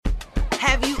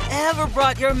Have you ever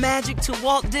brought your magic to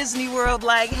Walt Disney World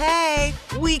like, hey,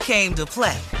 we came to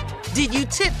play? Did you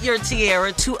tip your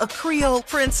tiara to a Creole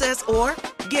princess or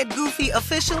get goofy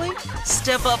officially?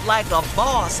 Step up like a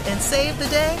boss and save the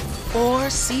day? Or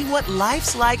see what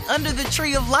life's like under the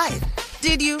tree of life?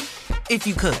 Did you? If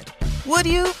you could. Would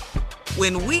you?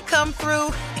 When we come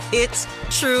through, it's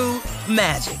true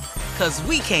magic. 'Cause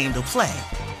we came to play.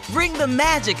 Bring the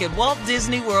magic at Walt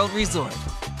Disney World Resort.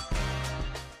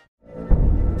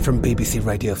 From BBC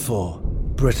Radio 4,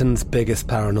 Britain's biggest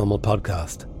paranormal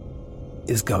podcast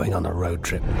is going on a road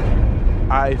trip.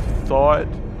 I thought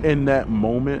in that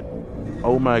moment,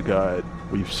 oh my God,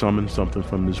 we've summoned something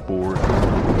from this board.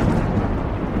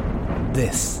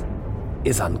 This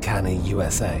is Uncanny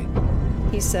USA.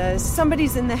 He says,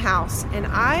 somebody's in the house, and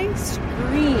I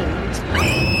screamed.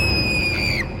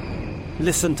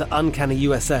 Listen to Uncanny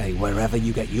USA wherever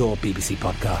you get your BBC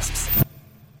podcasts,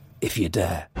 if you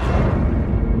dare.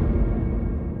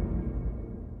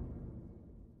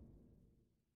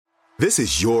 This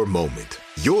is your moment,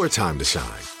 your time to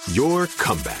shine, your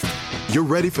comeback. You're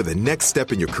ready for the next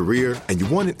step in your career, and you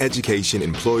want an education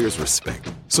employers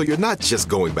respect. So you're not just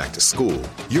going back to school,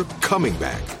 you're coming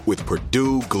back with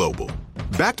Purdue Global.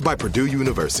 Backed by Purdue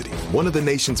University, one of the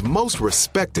nation's most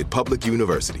respected public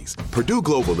universities, Purdue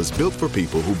Global is built for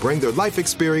people who bring their life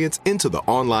experience into the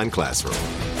online classroom.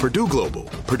 Purdue Global,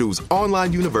 Purdue's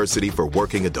online university for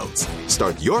working adults.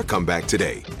 Start your comeback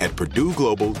today at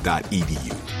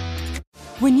purdueglobal.edu.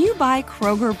 When you buy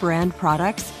Kroger brand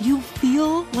products, you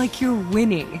feel like you're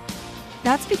winning.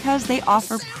 That's because they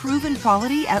offer proven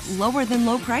quality at lower than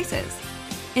low prices.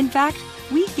 In fact,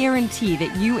 we guarantee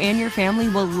that you and your family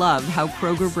will love how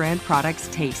Kroger brand products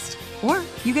taste, or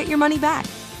you get your money back.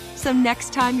 So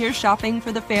next time you're shopping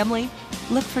for the family,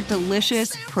 look for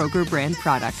delicious Kroger brand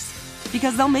products,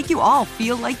 because they'll make you all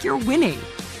feel like you're winning.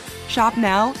 Shop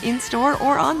now, in-store,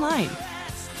 or online.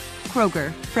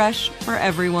 Kroger, fresh for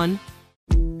everyone.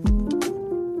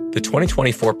 The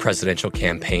 2024 presidential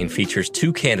campaign features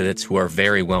two candidates who are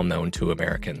very well known to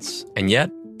Americans. And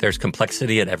yet, there's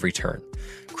complexity at every turn.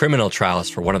 Criminal trials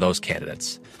for one of those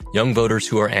candidates. Young voters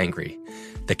who are angry.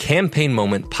 The Campaign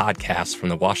Moment podcast from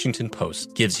the Washington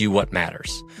Post gives you what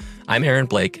matters. I'm Aaron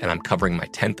Blake, and I'm covering my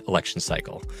 10th election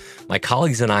cycle. My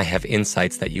colleagues and I have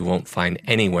insights that you won't find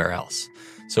anywhere else.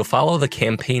 So follow The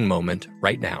Campaign Moment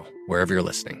right now, wherever you're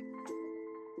listening.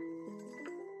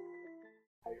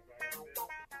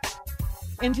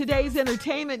 In today's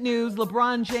entertainment news,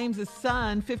 LeBron James'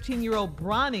 son, 15-year-old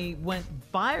Bronny, went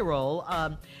viral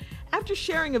after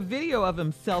sharing a video of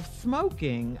himself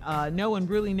smoking. No one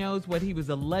really knows what he was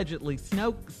allegedly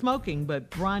smoking, but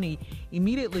Bronny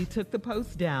immediately took the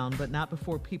post down, but not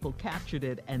before people captured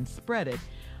it and spread it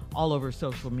all over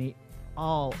social media.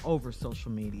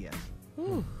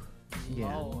 Ooh. Yeah.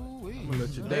 I'm gonna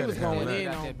let your daddy handle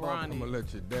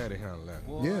that.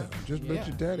 Yeah, just let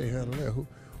your daddy handle that.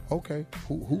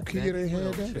 Who kid ain't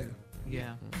had that at?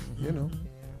 Yeah. You know,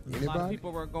 anybody? A lot of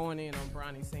people were going in on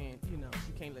Bronny saying, you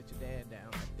can't let your dad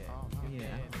down like that.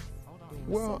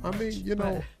 Well, I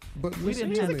mean, but we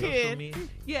didn't have social media.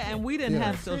 Yeah, and we didn't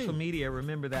have social social media.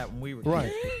 Remember that when we were right.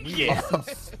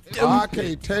 kids. I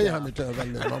can't tell you how many times I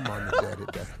let my mom and daddy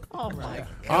down. Oh my God.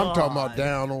 I'm talking about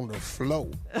down on the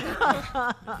floor.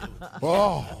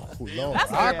 Oh, Lord.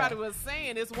 That's what everybody was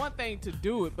saying. It's one thing to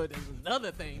do it, but it's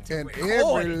another thing to record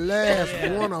every it. last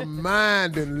one of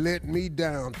mine done let me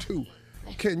down too.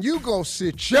 Can you go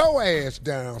sit your ass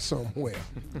down somewhere?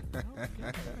 As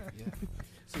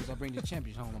soon as I bring the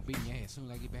champions home, I'm beating your ass. As soon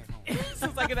as I get back home. As soon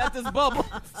as I get out this bubble.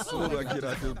 As soon as I get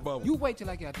out this bubble. You wait till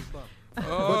I get out this bubble.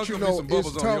 But you know,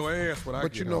 it's tough. On your ass when I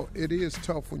but get you know, home. it is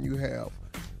tough when you have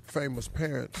famous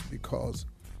parents because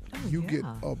you get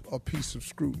a piece of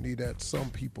scrutiny that some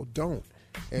people don't,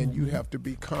 and you have to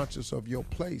be conscious of your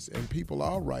place. And people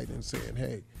are writing saying,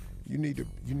 "Hey, you need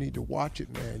to watch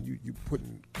it, man. You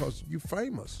putting because you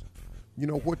famous. You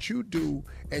know what you do,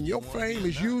 and your fame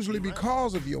is usually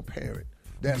because of your parent.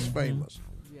 That's famous."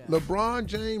 Yeah. LeBron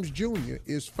James Jr.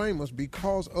 is famous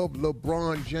because of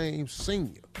LeBron James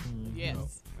Sr.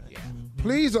 Yes. Yeah.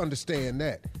 Please understand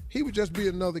that. He would just be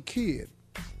another kid.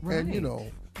 Right.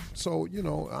 And, so,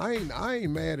 I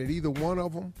ain't mad at either one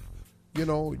of them.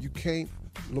 You can't.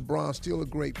 LeBron's still a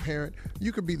great parent.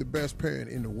 You could be the best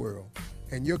parent in the world,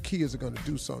 and your kids are going to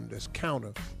do something that's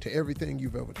counter to everything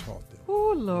you've ever taught them.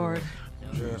 Oh, Lord.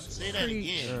 Say that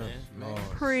again, man.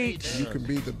 Preach. You can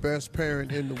be the best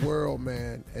parent in the world,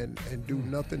 man, and do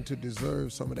nothing to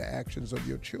deserve some of the actions of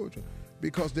your children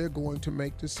because they're going to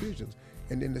make decisions.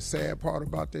 And then the sad part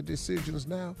about their decisions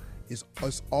now is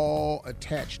it's all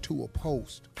attached to a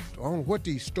post. I don't know what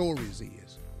these stories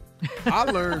is. I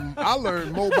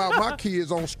learned more about my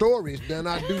kids on stories than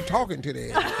I do talking to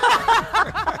them.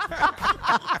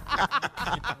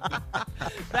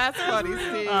 That's funny,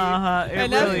 Steve.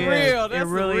 And that's really real. Is. That's it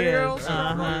really real.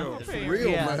 is. It's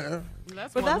real, man.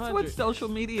 But that's what social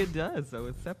media does, though.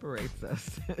 It separates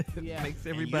us. It makes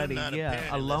everybody,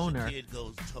 a loner.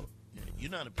 You're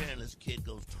not a parent unless a kid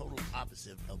goes total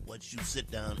opposite of what you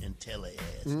sit down and tell their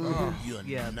ass. You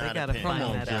are not a parent.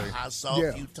 find that out. How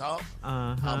soft you talk,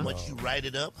 how much you write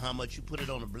it up, how much you put it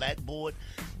on a blackboard.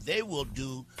 They will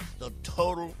do the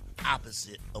total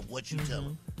opposite of what you tell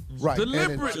them. Right.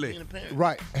 Deliberately.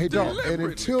 Right. Hey, dog, and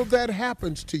until that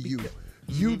happens to you,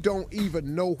 you don't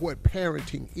even know what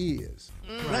parenting is.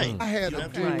 Right. I had a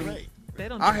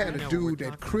dude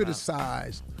that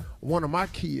criticized one of my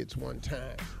kids one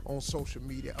time on social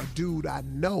media, a dude I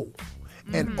know,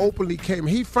 and openly came.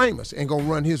 He famous and gonna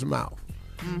run his mouth.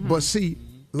 But see,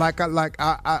 like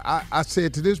I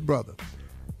said to this brother,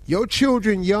 your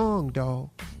children young, dog.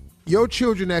 Your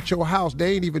children at your house,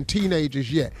 they ain't even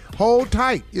teenagers yet. Hold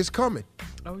tight, it's coming.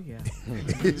 Oh, yeah.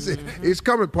 It's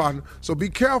coming, partner. So be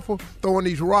careful throwing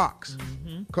these rocks,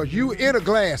 because you in a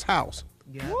glass house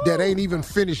that ain't even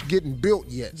finished getting built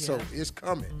yet. So it's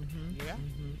coming.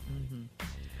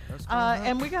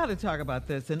 And we got to talk about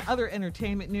this. In other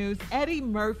entertainment news, Eddie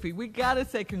Murphy. We got to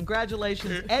say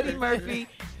congratulations. Eddie Murphy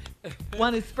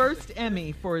won his first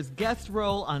Emmy for his guest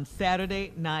role on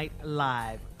Saturday Night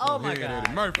Live. Oh, my God.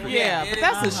 Eddie Murphy. Yeah, but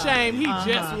that's a shame he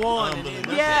just won.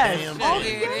 Yes.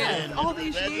 All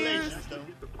these years.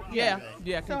 Yeah.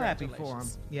 So happy for him.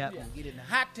 Yep. Get in the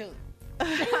hot tub.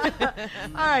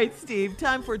 All right, Steve,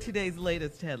 time for today's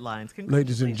latest headlines.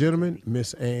 Ladies and gentlemen,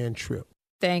 Miss Ann Tripp.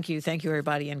 Thank you,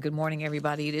 everybody, and good morning,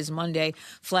 everybody. It is Monday.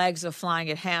 Flags are flying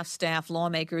at half-staff.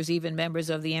 Lawmakers, even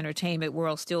members of the entertainment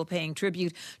world, still paying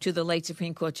tribute to the late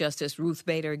Supreme Court Justice Ruth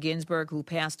Bader Ginsburg, who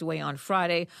passed away on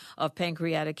Friday of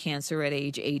pancreatic cancer at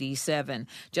age 87.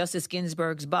 Justice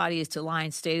Ginsburg's body is to lie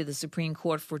in state of the Supreme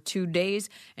Court for 2 days,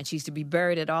 and she's to be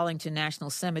buried at Arlington National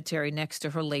Cemetery next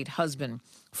to her late husband.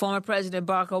 Former President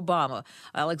Barack Obama,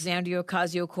 Alexandria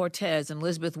Ocasio-Cortez, and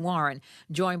Elizabeth Warren,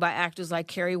 joined by actors like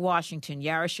Kerry Washington,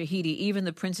 Yara Shahidi, even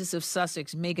the Princess of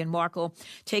Sussex, Meghan Markle,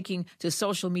 taking to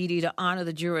social media to honor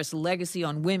the jurist's legacy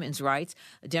on women's rights.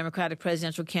 The Democratic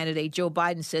presidential candidate Joe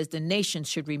Biden says the nation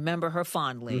should remember her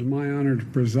fondly. It was my honor to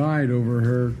preside over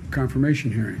her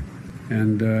confirmation hearing.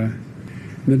 And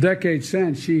in the decades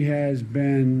since, she has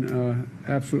been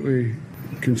absolutely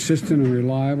consistent and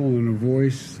reliable and a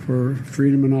voice for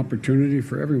freedom and opportunity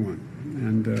for everyone.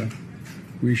 And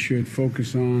we should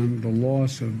focus on the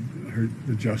loss of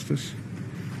the justice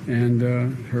and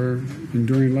her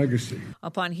enduring legacy.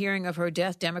 Upon hearing of her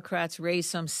death, Democrats raised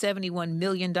some $71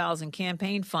 million in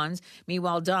campaign funds.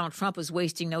 Meanwhile, Donald Trump is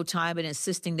wasting no time in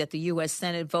insisting that the U.S.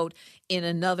 Senate vote in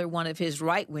another one of his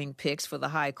right-wing picks for the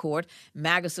high court.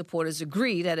 MAGA supporters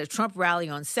agreed at a Trump rally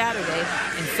on Saturday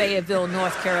in Fayetteville,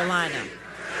 North Carolina,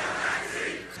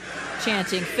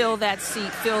 chanting, "Fill that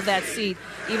seat,"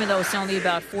 even though it's only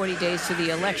about 40 days to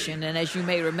the election. And as you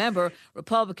may remember,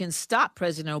 Republicans stopped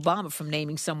President Obama from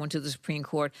naming someone to the Supreme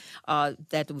Court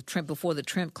before the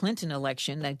Trump Clinton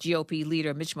election. That GOP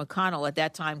leader Mitch McConnell at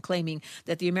that time claiming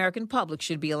that the American public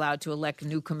should be allowed to elect a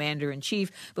new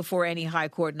commander-in-chief before any high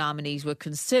court nominees were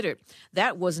considered.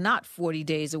 That was not 40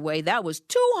 days away. That was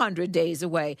 200 days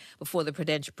away before the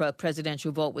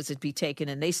presidential vote was to be taken,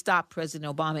 and they stopped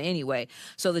President Obama anyway.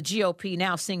 So the GOP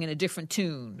now singing a different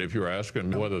tune. If you're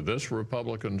asking whether this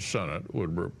Republican Senate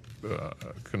would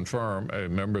confirm a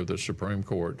member of the Supreme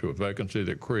Court to a vacancy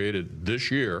that created this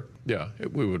year,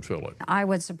 we would fill it. I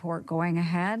would support going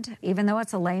ahead. Even though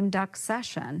it's a lame duck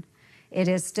session, it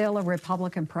is still a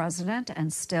Republican president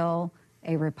and still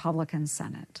a Republican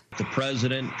Senate. The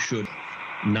president should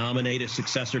nominate a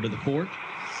successor to the court,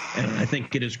 and I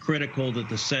think it is critical that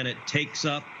the Senate takes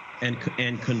up and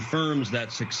confirms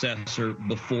that successor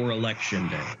before Election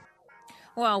Day.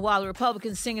 Well, while the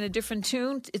Republicans singing a different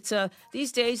tune, it's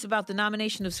these days about the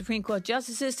nomination of Supreme Court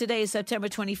justices. Today is September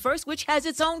 21st, which has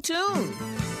its own tune.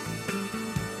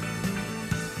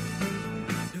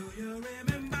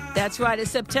 That's right,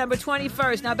 it's September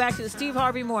 21st. Now back to the Steve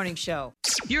Harvey Morning Show.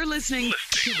 You're listening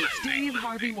to the Steve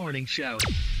Harvey Morning Show.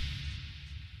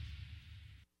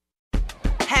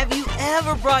 Have you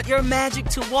ever brought your magic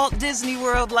to Walt Disney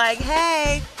World like,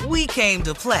 hey, we came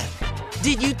to play?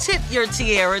 Did you tip your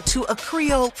tiara to a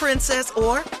Creole princess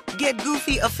or get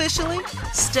goofy officially?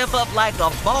 Step up like a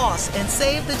boss and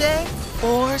save the day?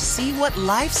 Or see what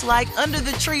life's like under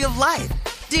the tree of life?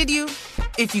 Did you?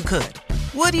 If you could.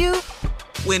 Would you?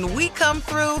 When we come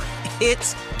through,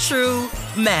 it's true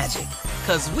magic.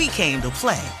 'Cause we came to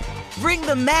play. Bring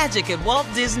the magic at Walt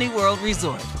Disney World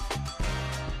Resort.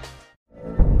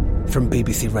 From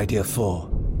BBC Radio 4,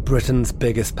 Britain's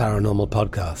biggest paranormal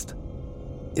podcast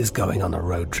is going on a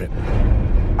road trip.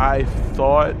 I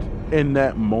thought in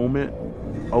that moment,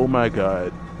 oh my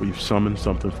God, we've summoned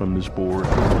something from this board.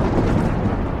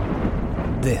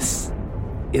 This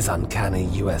is Uncanny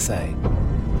USA.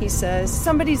 He says,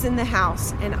 somebody's in the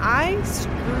house, and I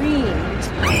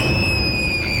screamed.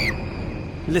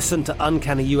 Listen to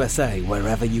Uncanny USA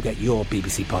wherever you get your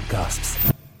BBC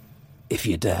podcasts, if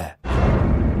you dare.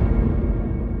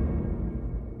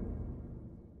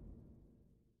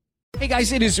 Hey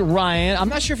guys, it is Ryan. I'm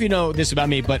not sure if you know this about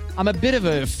me, but I'm a bit of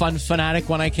a fun fanatic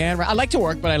when I can. I like to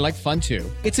work, but I like fun too.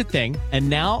 It's a thing. And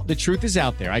now the truth is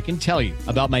out there. I can tell you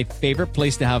about my favorite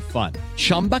place to have fun.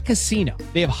 Chumba Casino.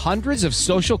 They have hundreds of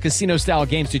social casino style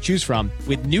games to choose from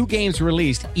with new games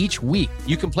released each week.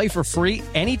 You can play for free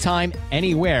anytime,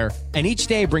 anywhere. And each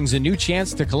day brings a new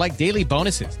chance to collect daily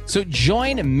bonuses. So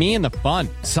join me in the fun.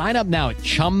 Sign up now at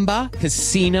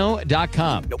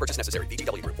ChumbaCasino.com. No purchase necessary.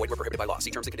 VGW Group. Void where prohibited by law.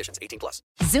 See terms and conditions. 18+.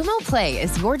 Xumo Play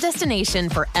is your destination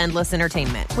for endless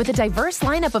entertainment. With a diverse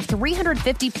lineup of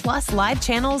 350+ live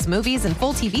channels, movies, and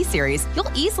full TV series,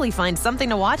 you'll easily find something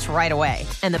to watch right away.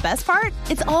 And the best part?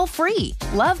 It's all free.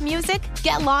 Love music?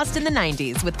 Get lost in the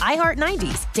 90s with iHeart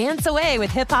 90s. Dance away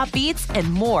with hip-hop beats and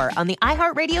more on the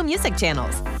iHeartRadio music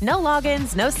channels. No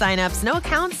logins, no signups, no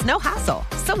accounts, no hassle.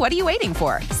 So what are you waiting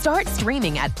for? Start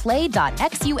streaming at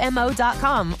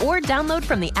play.xumo.com or download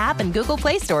from the app and Google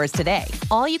Play stores today.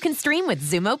 All you can stream with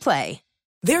Xumo Play.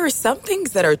 There are some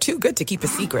things that are too good to keep a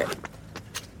secret.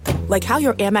 Like how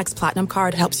your Amex Platinum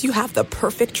card helps you have the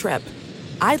perfect trip.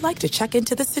 I'd like to check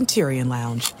into the Centurion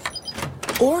Lounge.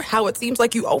 Or how it seems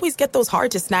like you always get those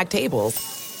hard-to-snag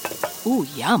tables. Ooh,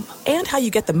 yum. And how you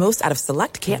get the most out of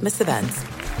select can't-miss events.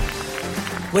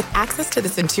 With access to the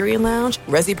Centurion Lounge,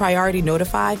 Resi Priority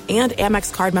Notify, and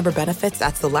Amex card member benefits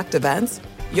at select events,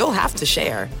 you'll have to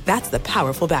share. That's the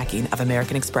powerful backing of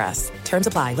American Express. Terms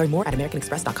apply. Learn more at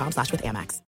americanexpress.com/withAmex.